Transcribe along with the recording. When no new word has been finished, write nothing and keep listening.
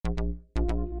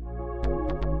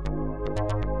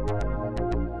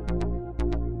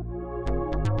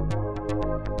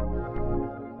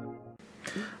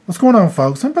What's going on,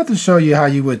 folks? I'm about to show you how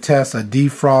you would test a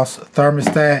defrost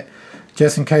thermostat,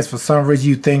 just in case for some reason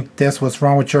you think that's what's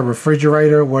wrong with your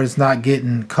refrigerator where it's not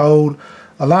getting cold.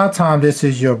 A lot of times this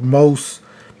is your most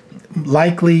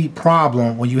likely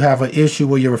problem when you have an issue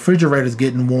where your refrigerator is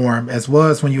getting warm, as well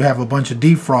as when you have a bunch of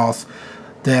defrost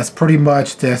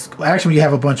when you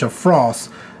have a bunch of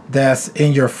frost that's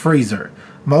in your freezer.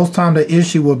 Most time the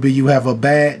issue will be you have a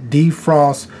bad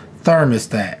defrost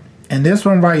thermostat. And this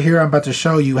one right here, I'm about to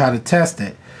show you how to test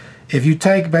it. If you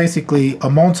take basically a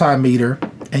multimeter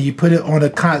and you put it on a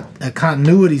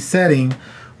continuity setting,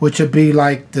 which would be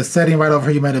like the setting right over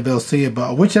here, you might not be able to see it,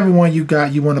 but whichever one you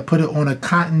got, you want to put it on a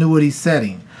continuity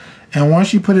setting. And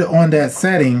once you put it on that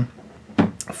setting,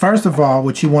 first of all,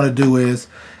 what you want to do is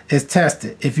test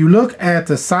it. If you look at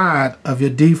the side of your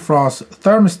defrost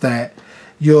thermostat,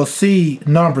 you'll see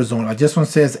numbers on it. This one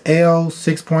says L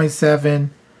 6.7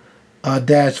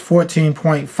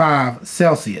 -14.5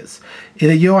 Celsius.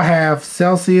 Either you'll have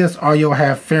Celsius or you'll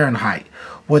have Fahrenheit.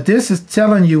 What this is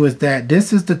telling you is that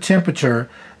this is the temperature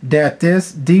that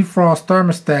this defrost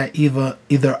thermostat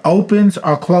either opens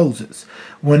or closes.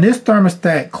 When this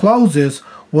thermostat closes,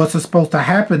 what's supposed to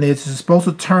happen is it's supposed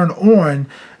to turn on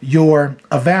your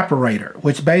evaporator,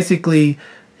 which basically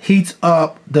heats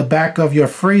up the back of your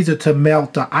freezer to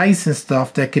melt the ice and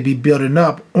stuff that could be building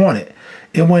up on it.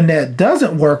 And when that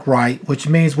doesn't work right, which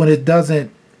means when this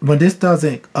doesn't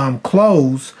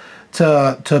close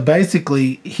to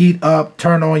basically heat up,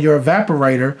 turn on your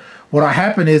evaporator, what'll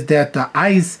happen is that the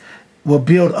ice will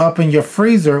build up in your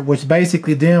freezer, which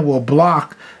basically then will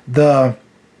block the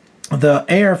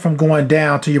air from going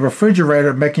down to your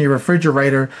refrigerator, making your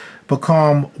refrigerator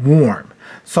become warm.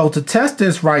 So to test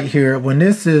this right here, when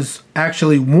this is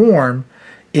actually warm,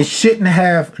 it shouldn't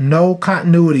have no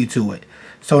continuity to it.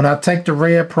 So now take the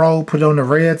red probe, put it on the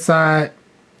red side,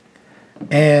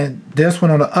 and this one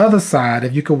on the other side,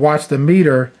 if you could watch the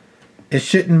meter, it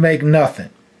shouldn't make nothing.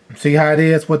 See how it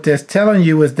is? What that's telling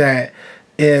you is that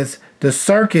the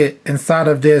circuit inside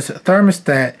of this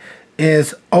thermostat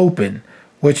is open,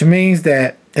 which means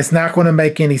that it's not going to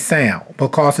make any sound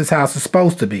because it's how it's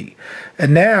supposed to be.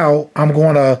 And now I'm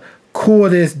going to cool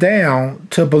this down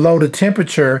to below the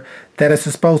temperature that it's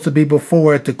supposed to be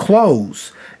before it to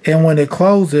close. And when it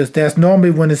closes, that's normally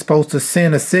when it's supposed to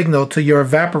send a signal to your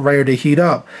evaporator to heat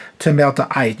up to melt the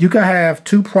ice. You can have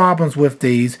two problems with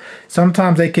these.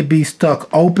 Sometimes they could be stuck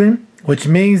open, which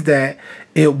means that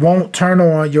it won't turn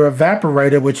on your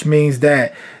evaporator, which means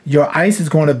that your ice is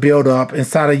going to build up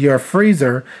inside of your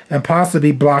freezer and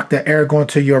possibly block the air going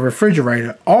to your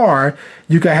refrigerator. Or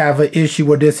you could have an issue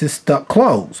where this is stuck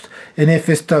closed. And if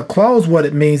it's stuck closed, what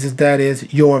it means is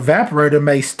that your evaporator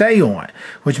may stay on,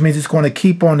 which means it's going to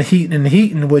keep on heating and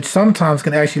heating, which sometimes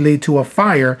can actually lead to a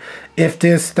fire if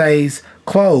this stays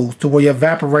closed to where your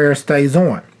evaporator stays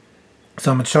on.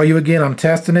 So I'm going to show you again. I'm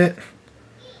testing it.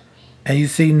 And you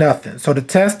see nothing. So to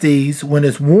test these, when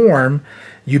it's warm,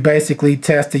 you basically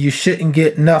test it. You shouldn't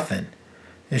get nothing.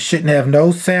 It shouldn't have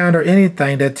no sound or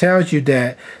anything. That tells you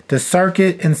that the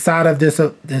circuit inside of this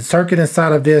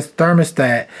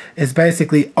thermostat is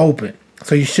basically open.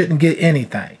 So you shouldn't get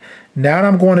anything. Now what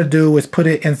I'm going to do is put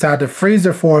it inside the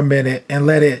freezer for a minute and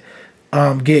let it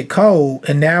get cold.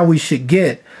 And now we should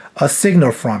get a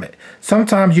signal from it.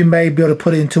 Sometimes you may be able to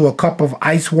put it into a cup of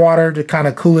ice water to kind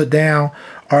of cool it down,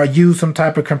 or use some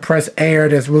type of compressed air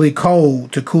that's really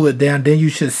cold to cool it down. Then you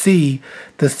should see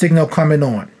the signal coming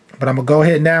on. But I'm going to go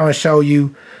ahead now and show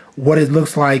you what it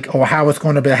looks like or how it's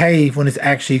going to behave when it's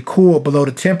actually cooled below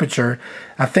the temperature.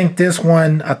 I think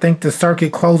the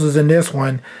circuit closes in this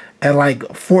one at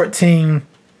like 14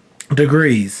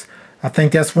 degrees. I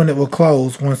think that's when it will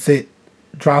close, once it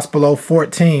drops below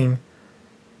 14.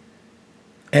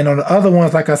 And on the other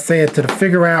ones, like I said, to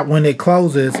figure out when it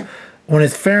closes, when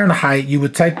it's Fahrenheit, you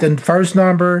would take the first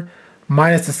number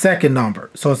minus the second number.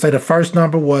 So say the first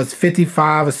number was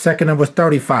 55, the second number was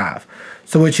 35.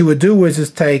 So what you would do is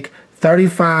just take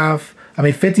 55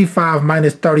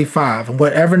 minus 35. And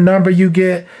whatever number you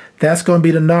get, that's going to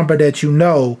be the number that you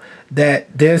know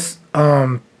that this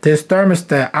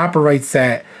thermostat operates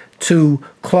at to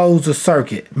close the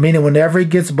circuit. Meaning whenever it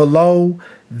gets below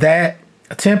that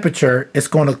temperature, it's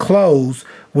going to close,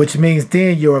 which means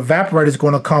then your evaporator is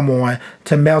going to come on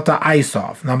to melt the ice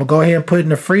off. Now I'm going to go ahead and put it in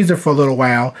the freezer for a little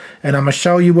while, and I'm going to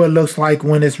show you what it looks like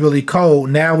when it's really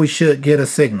cold. Now we should get a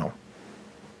signal.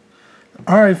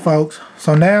 Alright folks,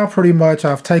 so now pretty much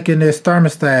I've taken this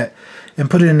thermostat and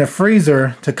put it in the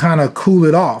freezer to kind of cool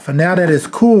it off. And now that it's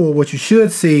cool, what you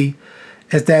should see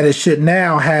is that it should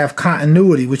now have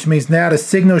continuity, which means now the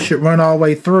signal should run all the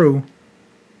way through.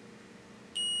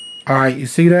 Alright, you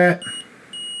see that?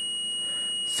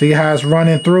 See how it's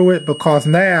running through it? Because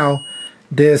now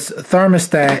this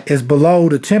thermostat is below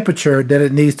the temperature that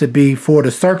it needs to be for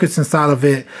the circuits inside of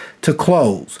it to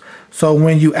close. So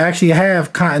when you actually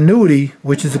have continuity,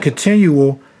 which is a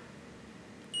continual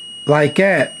like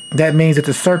that, that means that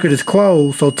the circuit is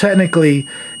closed. So technically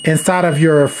inside of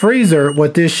your freezer,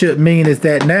 what this should mean is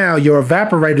that now your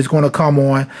evaporator is going to come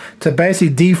on to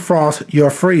basically defrost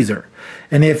your freezer.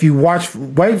 And if you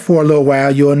wait for a little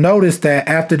while, you'll notice that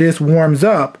after this warms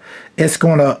up,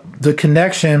 the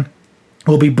connection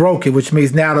will be broken, which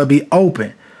means now it'll be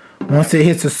open. Once it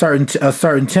hits a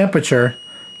certain temperature,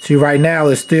 see right now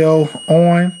it's still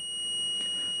on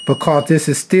because this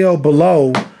is still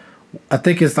below. I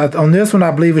think it's like on this one,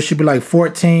 I believe it should be like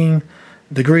 14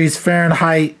 degrees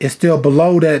Fahrenheit. It's still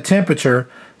below that temperature.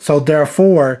 So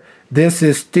therefore, this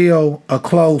is still a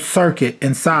closed circuit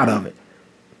inside of it.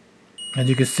 And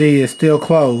you can see it's still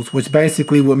closed, which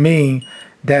basically would mean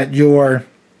that your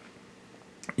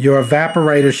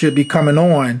evaporator should be coming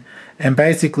on and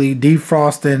basically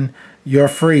defrosting your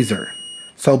freezer.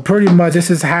 So pretty much this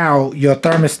is how your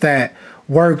thermostat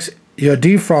works. Your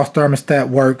defrost thermostat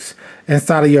works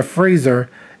inside of your freezer,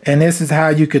 and this is how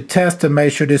you could test to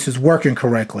make sure this is working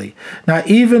correctly. Now,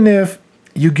 even if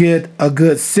you get a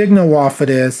good signal off of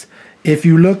this, if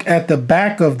you look at the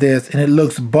back of this and it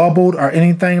looks bubbled or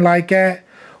anything like that,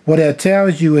 what it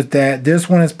tells you is that this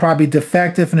one is probably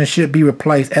defective and it should be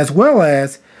replaced. As well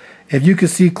as, if you can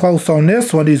see close on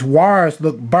this one, these wires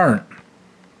look burnt.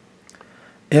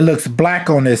 It looks black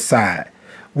on this side,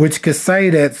 which could say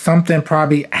that something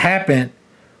probably happened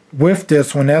with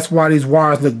this one. That's why these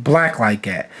wires look black like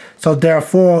that. So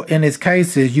therefore, in its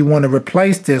cases, you want to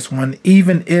replace this one,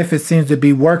 even if it seems to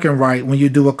be working right. When you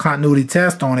do a continuity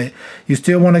test on it, you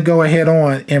still want to go ahead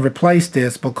on and replace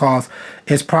this because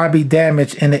it's probably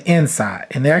damaged in the inside.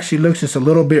 And it actually looks just a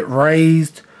little bit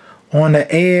raised on the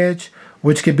edge,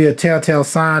 which could be a telltale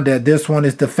sign that this one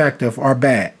is defective or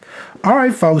bad. All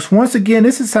right, folks, once again,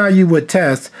 this is how you would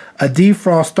test a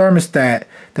defrost thermostat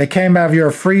that came out of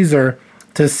your freezer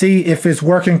to see if it's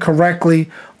working correctly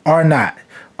or not.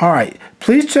 All right,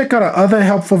 please check out our other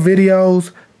helpful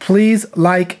videos. Please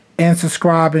like and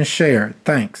subscribe and share.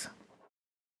 Thanks.